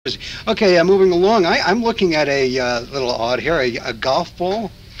Okay, moving along, I'm looking at a little odd here, a golf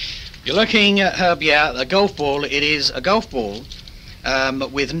ball. You're looking at, Herb, yeah, a golf ball. It is a golf ball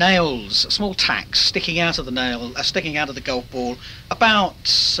with nails, small tacks sticking out of the sticking out of the golf ball, about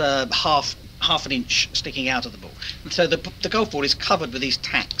half an inch sticking out of the ball. And so the golf ball is covered with these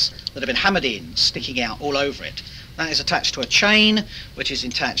tacks that have been hammered in, sticking out all over it. That is attached to a chain, which is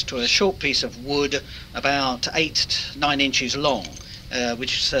attached to a short piece of wood about 8-9 inches long,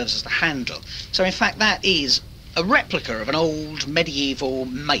 which serves as the handle. So in fact that is a replica of an old medieval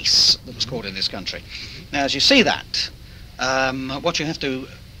mace that was called in this country. Now as you see that, what you have to...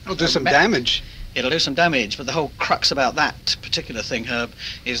 It'll do some damage. It'll do some damage, but the whole crux about that particular thing, Herb,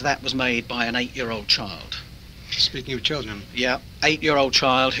 is that was made by an 8-year-old child. Speaking of children. Yeah, 8-year-old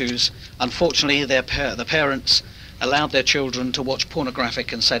child who's, unfortunately, the parents allowed their children to watch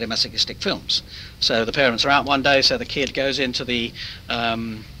pornographic and sadomasochistic films. So the parents are out one day, so the kid goes into the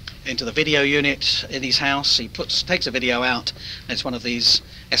video unit in his house. He takes a video out, and it's one of these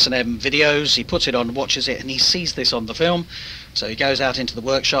S&M videos. He puts it on, watches it, and he sees this on the film. So he goes out into the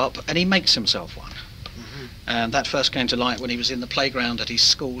workshop and he makes himself one. And that first came to light when he was in the playground at his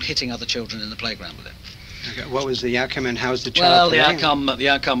school, hitting other children in the playground with it. Okay. What was the outcome, and how's the child today? Well, the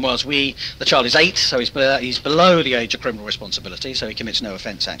outcome was the child is 8, so he's below the age of criminal responsibility, so he commits no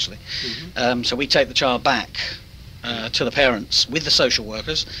offence actually. So we take the child back to the parents with the social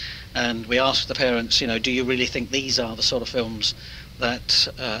workers, and we ask the parents, do you really think these are the sort of films that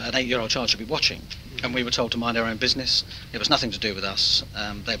an 8-year-old child should be watching? And we were told to mind our own business. It was nothing to do with us.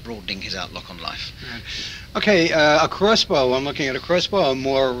 They're broadening his outlook on life. Right. Okay, a crossbow. I'm looking at a crossbow, a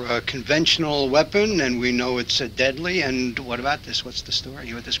more conventional weapon, and we know it's deadly. And what about this? What's the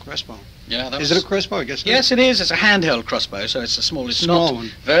story with this crossbow? Yeah, is it a crossbow? I guess. Yes, it is. It's a handheld crossbow, so it's a small one.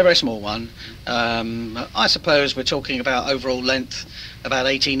 Very, very small one. I suppose we're talking about overall length about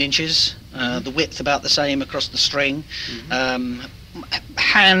 18 inches. The width about the same across the string.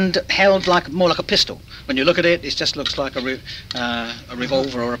 Hand held more like a pistol. When you look at it, it just looks like a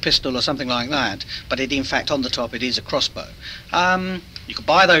revolver or a pistol or something like that. But in fact, on the top, it is a crossbow. You can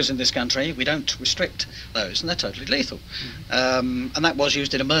buy those in this country. We don't restrict those, and they're totally lethal. And that was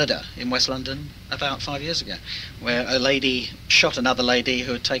used in a murder in West London about 5 years ago, where a lady shot another lady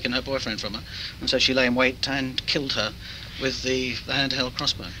who had taken her boyfriend from her, and so she lay in wait and killed her with the handheld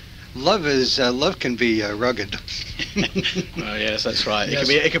crossbow. Love can be rugged. Oh yes, that's right. Yes.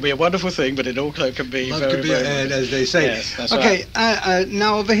 It can be a wonderful thing, but it also can be very, as they say. Yes, that's okay, right.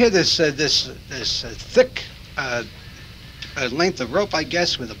 Now over here, this thick length of rope, I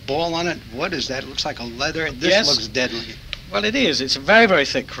guess, with a ball on it. What is that? It looks like a leather. This looks deadly. Well, it is. It's a very, very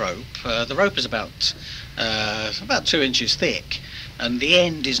thick rope. The rope is about 2 inches thick, and the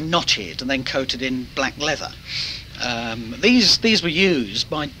end is knotted and then coated in black leather. These were used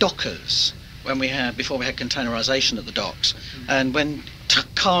by dockers before we had containerisation at the docks, and when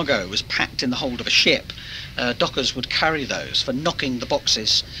cargo was packed in the hold of a ship, dockers would carry those for knocking the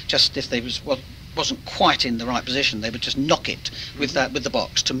boxes. Just if they wasn't quite in the right position, they would just knock it with the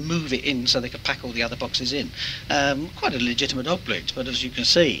box to move it in so they could pack all the other boxes in. Quite a legitimate object, but as you can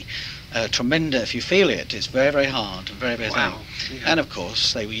see, tremendous. If you feel it, it's very, very hard and very, very thin. Yeah. And of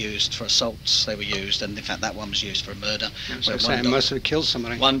course, they were used for assaults. And in fact, that one was used for a murder. So it must have killed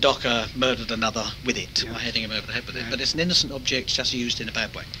somebody. One docker murdered another with it by hitting him over the head with it. But it's an innocent object, just used in a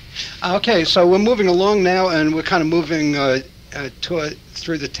bad way. Okay, so we're moving along now, and we're kind of moving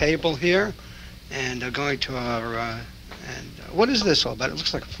through the table here, and going to our. What is this all about? It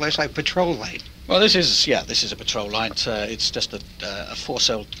looks like a flashlight, patrol light. Well, this is a patrol light. It's just a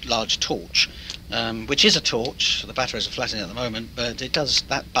 4-cell large torch, which is a torch. The batteries are flattening at the moment, but it does,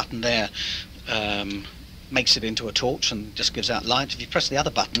 that button there makes it into a torch and just gives out light. If you press the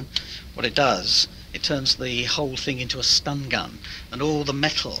other button, what it does, it turns the whole thing into a stun gun, and all the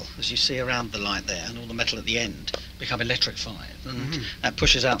metal, as you see around the light there, and all the metal at the end become electrified, and that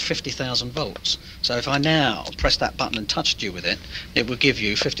pushes out 50,000 volts. So if I now press that button and touched you with it, it will give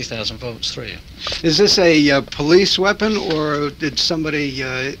you 50,000 volts through you. Is this a police weapon, or did somebody,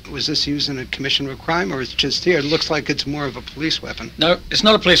 was this used in a commission of a crime, or it's just here? It looks like it's more of a police weapon. No, it's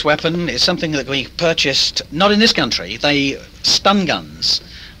not a police weapon. It's something that we purchased, not in this country. Stun guns.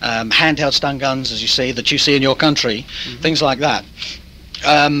 Handheld stun guns, as you see, that you see in your country, things like that.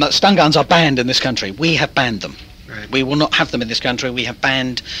 Stun guns are banned in this country. We have banned them. Right. We will not have them in this country. We have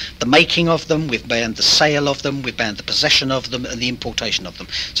banned the making of them, we've banned the sale of them, we've banned the possession of them and the importation of them.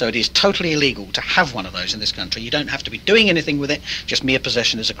 So it is totally illegal to have one of those in this country. You don't have to be doing anything with it, just mere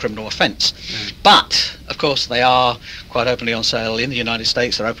possession is a criminal offence. Right. But, of course, they are quite openly on sale in the United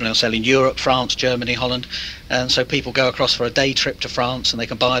States, they're openly on sale in Europe, France, Germany, Holland, and so people go across for a day trip to France and they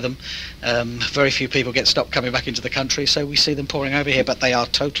can buy them. Very few people get stopped coming back into the country, so we see them pouring over here, but they are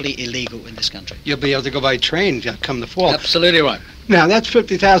totally illegal in this country. You'll be able to go by train come the fall. Absolutely right. Now, that's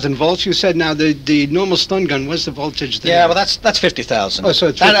 50,000 volts. You said now the normal stun gun, what's the voltage there? Yeah, well, that's 50,000. Oh, so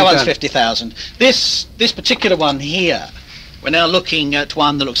it's that 50,000. one's 50,000. This particular one here, we're now looking at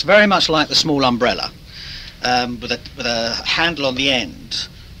one that looks very much like the small umbrella, with a handle on the end.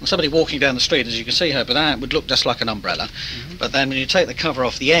 And somebody walking down the street, as you can see her, but that would look just like an umbrella. Mm-hmm. But then when you take the cover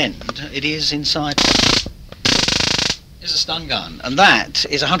off the end, it is inside is a stun gun, and that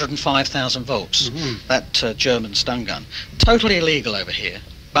is 105,000 volts. Mm-hmm. That German stun gun, totally illegal over here,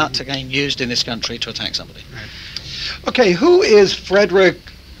 but again used in this country to attack somebody. Right. Okay, who is Frederick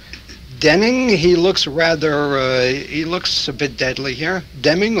Denning? He looks he looks a bit deadly here.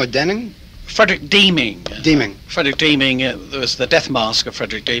 Deming or Denning? Frederick Deeming. Deeming. Frederick Deeming, there was the death mask of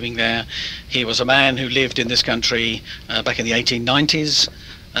Frederick Deeming there. He was a man who lived in this country back in the 1890s.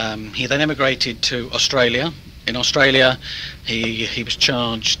 He then emigrated to Australia. In Australia, he was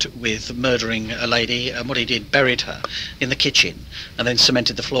charged with murdering a lady, and what he did, buried her in the kitchen and then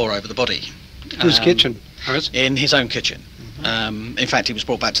cemented the floor over the body. Whose kitchen? In his own kitchen. In fact, he was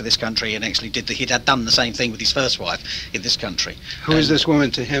brought back to this country and actually he'd done the same thing with his first wife in this country. Who is this woman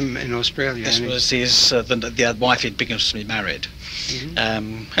to him in Australia? This was his the wife he'd previously married.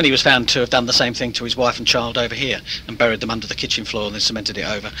 Mm-hmm. And he was found to have done the same thing to his wife and child over here and buried them under the kitchen floor and then cemented it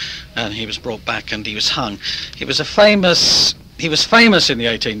over. And he was brought back and he was hung. He was famous in the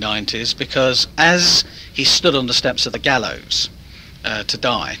 1890s because as he stood on the steps of the gallows to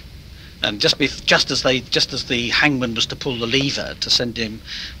die, and just as the hangman was to pull the lever to send him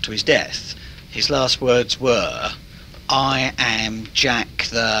to his death, his last words were, "I am Jack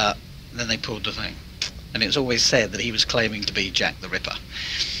the..." Then they pulled the thing, and it was always said that he was claiming to be Jack the Ripper,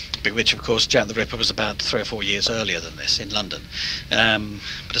 which of course Jack the Ripper was about 3 or 4 years earlier than this in London.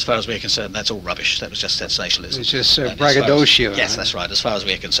 But as far as we're concerned, that's all rubbish. That was just sensationalism. It's just braggadocio. Yes, that's right. As far as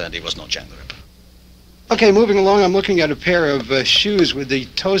we're concerned, he was not Jack the Ripper. Okay, moving along, I'm looking at a pair of shoes with the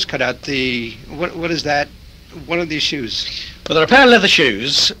toes cut out. What is that? What are these shoes? Well, they're a pair of leather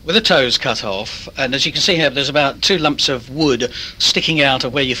shoes with the toes cut off, and as you can see here, there's about 2 lumps of wood sticking out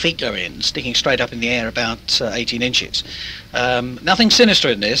of where your feet go in, sticking straight up in the air about 18 inches. Nothing sinister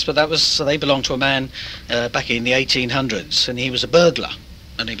in this, but they belonged to a man back in the 1800s, and he was a burglar.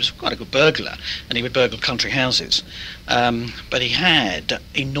 And he was quite a good burglar, and he would burgle country houses. But he had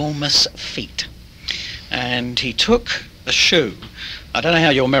enormous feet. And he took a shoe. I don't know how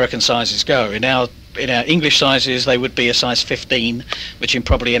your American sizes go. In our English sizes, they would be a size 15, which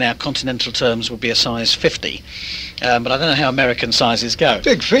probably in our continental terms would be a size 50. But I don't know how American sizes go.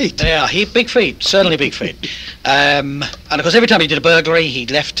 Big feet. They are. Big feet, certainly big feet. And of course, every time he did a burglary, he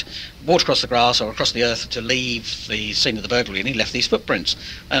walked across the grass or across the earth to leave the scene of the burglary, and he left these footprints.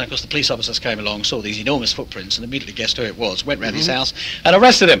 And of course the police officers came along, saw these enormous footprints and immediately guessed who it was, went round his house and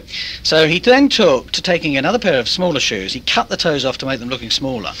arrested him. So he then took to taking another pair of smaller shoes. He cut the toes off to make them looking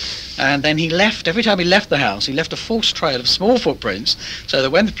smaller, and then every time he left the house, he left a false trail of small footprints so that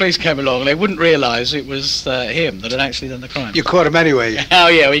when the police came along they wouldn't realise it was him that had actually done the crime. You caught him anyway. Oh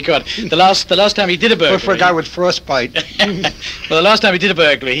yeah, we got him. The last time he did a burglary. Or for a guy with frostbite. Well, the last time he did a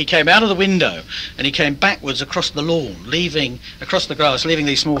burglary, he came out of the window and he came backwards across the lawn, across the grass, leaving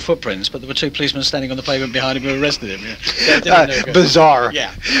these small footprints, but there were 2 policemen standing on the pavement behind him who arrested him. Yeah. Bizarre.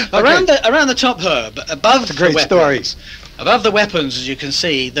 Yeah. Okay. Around the top herb, above That's a great the weapons, story. above the weapons, as you can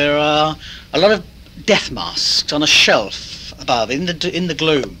see, there are a lot of death masks on a shelf above in the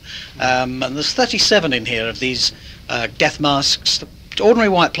gloom, and there's 37 in here of these death masks. Ordinary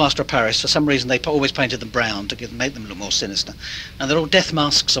white plaster of Paris. For some reason they always painted them brown to make them look more sinister, and they're all death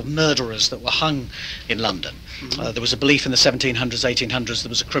masks of murderers that were hung in London. There was a belief in the 1700s, 1800s there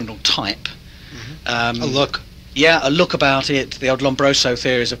was a criminal type. A look. Yeah, a look about it, the old Lombroso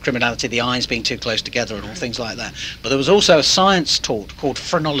theories of criminality, the eyes being too close together and all things like that. But there was also a science taught called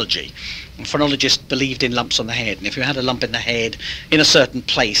phrenology. And phrenologists believed in lumps on the head, and if you had a lump in the head in a certain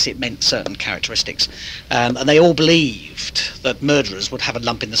place, it meant certain characteristics. And they all believed that murderers would have a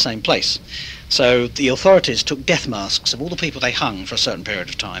lump in the same place. So the authorities took death masks of all the people they hung for a certain period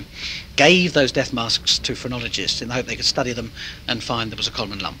of time, gave those death masks to phrenologists in the hope they could study them and find there was a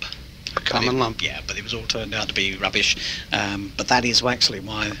common lump. Common lump. Yeah, but it was all turned out to be rubbish. But that is actually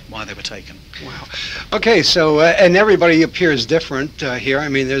why they were taken. Wow. Okay, so and everybody appears different here. I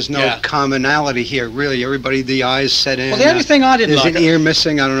mean, there's no commonality here, really. Everybody, the eyes set in. Well, the only thing I didn't there's like... an ear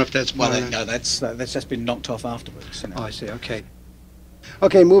missing. I don't know if that's... Well, no, that's just been knocked off afterwards. You know. Oh, I see. Okay.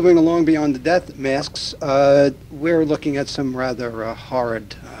 Okay, moving along beyond the death masks, we're looking at some rather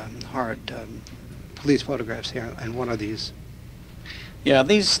horrid police photographs here, and what are these? Yeah,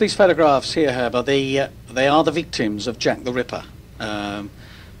 these photographs here, Herb, are they are the victims of Jack the Ripper,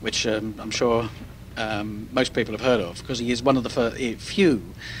 which I'm sure most people have heard of, because he is one of the few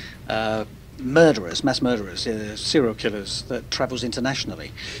mass murderers, serial killers that travels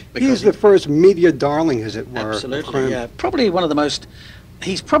internationally. He's the first media darling, as it were. Absolutely, yeah. Probably one of the most.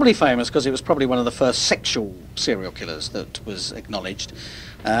 He's probably famous because he was probably one of the first sexual serial killers that was acknowledged.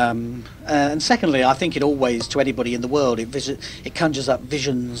 And secondly, I think it always, to anybody in the world, it conjures up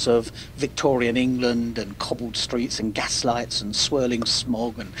visions of Victorian England and cobbled streets and gaslights and swirling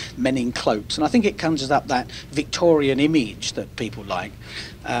smog and men in cloaks. And I think it conjures up that Victorian image that people like.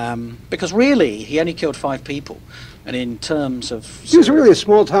 Because really, he only killed 5 people. And in terms of... He was really a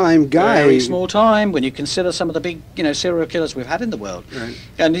small-time guy. Very small time, when you consider some of the big, serial killers we've had in the world. Right.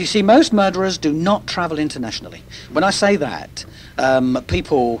 And you see, most murderers do not travel internationally. When I say that,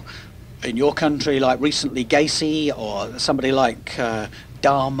 people in your country, like recently Gacy, or somebody like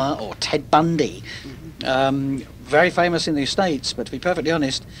Dahmer or Ted Bundy, very famous in the States, but to be perfectly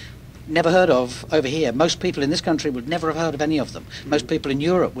honest, never heard of over here. Most people in this country would never have heard of any of them. Most people in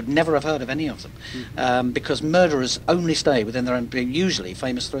Europe would never have heard of any of them, because murderers only stay within their own, usually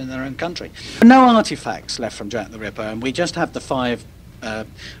famous in their own country. No artifacts left from Jack the Ripper, and we just have the 5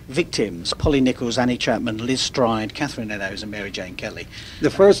 victims: Polly Nichols, Annie Chapman, Liz Stride, Catherine Eddowes, and Mary Jane Kelly. The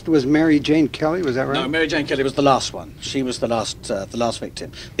first was Mary Jane Kelly, was that right? No, Mary Jane Kelly was the last one. She was the last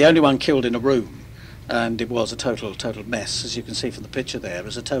victim. The only one killed in a room. And it was a total mess, as you can see from the picture there. It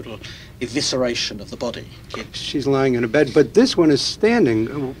was a total evisceration of the body. She's lying in a bed, but this one is standing.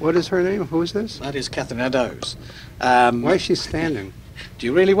 What is her name? Who is this? That is Catherine Eddowes. Why is she standing? Do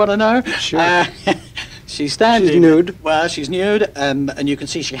you really want to know? Sure. She's standing. She's nude. Well, she's nude, and you can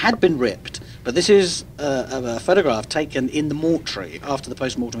see she had been ripped. But this is a photograph taken in the mortuary after the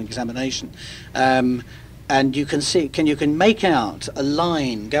post-mortem examination. And you can see, you can make out a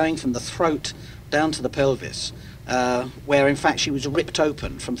line going from the throat down to the pelvis, where in fact she was ripped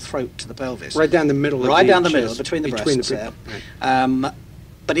open from throat to the pelvis. Right down the middle. Right down the middle, between the breasts. Yeah. Right.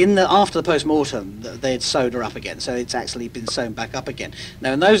 But after the post-mortem, they had sewed her up again, so it's actually been sewn back up again.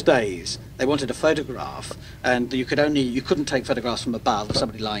 Now, in those days, they wanted a photograph, and you couldn't take photographs from above of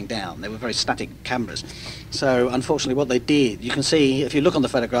somebody lying down. They were very static cameras. So, unfortunately, what they did, you can see, if you look on the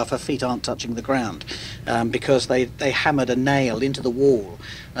photograph, her feet aren't touching the ground, because they hammered a nail into the wall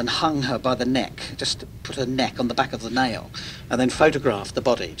and hung her by the neck, just put her neck on the back of the nail, and then photographed the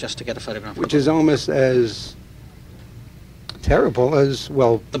body just to get a photograph. Which is almost as terrible as,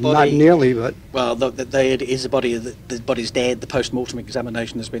 well, the body, not nearly, but... Well, it is a body, the body's dead, the post-mortem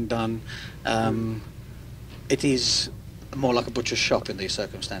examination has been done. It is more like a butcher's shop in these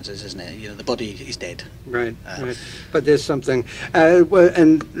circumstances, isn't it? The body is dead. Right, right. But there's something...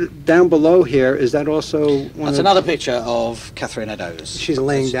 and down below here, is that also one That's another picture of Catherine Eddowes. She's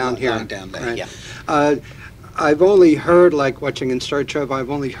laying down here. Lying down there, right. Yeah. I've only heard, like watching In Search Of, I've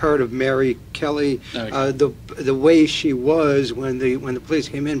only heard of Mary Kelly, the way she was when the police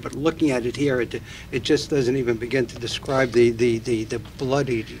came in, but looking at it here, it just doesn't even begin to describe the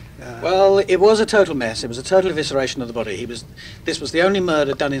bloodied... Well, it was a total mess. It was a total evisceration of the body. This was the only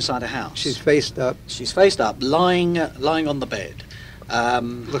murder done inside a house. She's faced up. She's faced up, lying on the bed.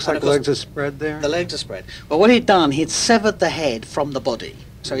 Looks like the legs are spread there. The legs are spread. Well, what he'd done, he'd severed the head from the body.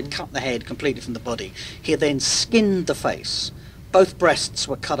 So he'd cut the head completely from the body. He had then skinned the face. Both breasts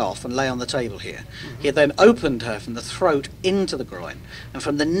were cut off and lay on the table here. He had then opened her from the throat into the groin, and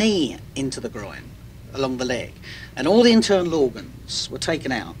from the knee into the groin, along the leg. And all the internal organs were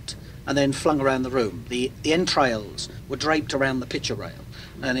taken out and then flung around the room. The entrails were draped around the picture rail,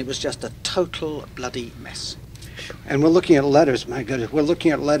 and it was just a total bloody mess. And we're looking at letters, my goodness. We're looking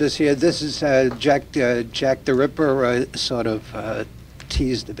at letters here. This is Jack the Ripper sort of...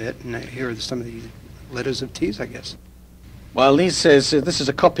 teased a bit, and here are some of the letters of tease, I guess. Well, Lee says this is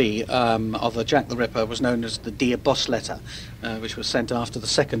a copy of the Jack the Ripper, was known as the Dear Boss letter, which was sent after the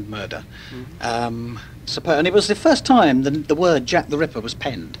second murder. And it was the first time the word Jack the Ripper was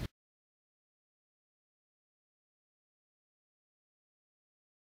penned.